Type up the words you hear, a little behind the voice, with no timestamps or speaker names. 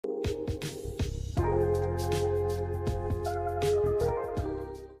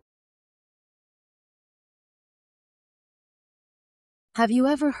Have you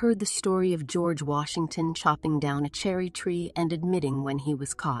ever heard the story of George Washington chopping down a cherry tree and admitting when he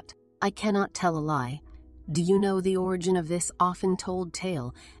was caught, "I cannot tell a lie"? Do you know the origin of this often told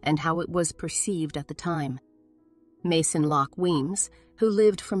tale and how it was perceived at the time? Mason Locke Weems, who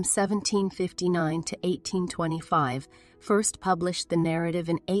lived from 1759 to 1825, first published the narrative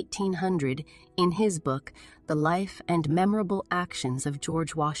in 1800 in his book, The Life and Memorable Actions of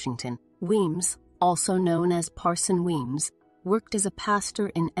George Washington. Weems, also known as Parson Weems, worked as a pastor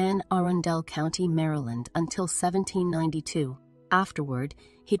in Anne Arundel County, Maryland until 1792. Afterward,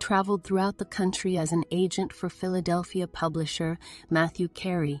 he traveled throughout the country as an agent for Philadelphia publisher Matthew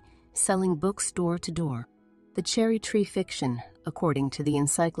Carey, selling books door to door. The cherry tree fiction, according to the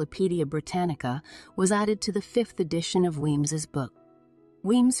Encyclopedia Britannica, was added to the 5th edition of Weems's book.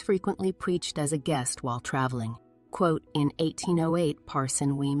 Weems frequently preached as a guest while traveling. Quote, "In 1808,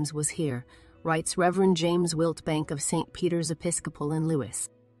 Parson Weems was here," writes Reverend James Wiltbank of St. Peter's Episcopal in Lewis.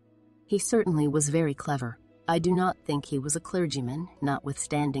 He certainly was very clever. I do not think he was a clergyman,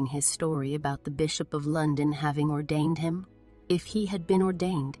 notwithstanding his story about the Bishop of London having ordained him. If he had been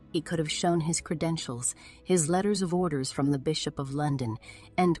ordained, he could have shown his credentials, his letters of orders from the Bishop of London.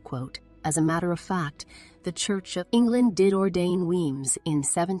 End quote. As a matter of fact, the Church of England did ordain Weems in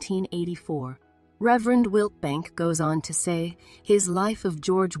 1784. Reverend Wiltbank goes on to say, his Life of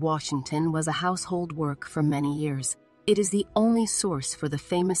George Washington was a household work for many years. It is the only source for the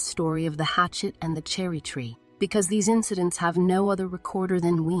famous story of the hatchet and the cherry tree. Because these incidents have no other recorder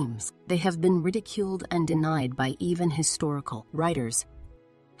than Weems, they have been ridiculed and denied by even historical writers.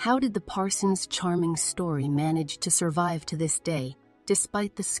 How did the parson's charming story manage to survive to this day,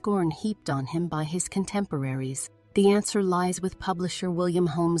 despite the scorn heaped on him by his contemporaries? The answer lies with publisher William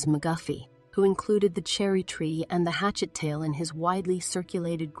Holmes McGuffey, who included the cherry tree and the hatchet tale in his widely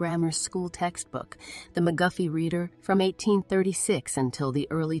circulated grammar school textbook, The McGuffey Reader, from 1836 until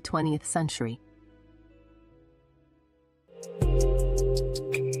the early 20th century.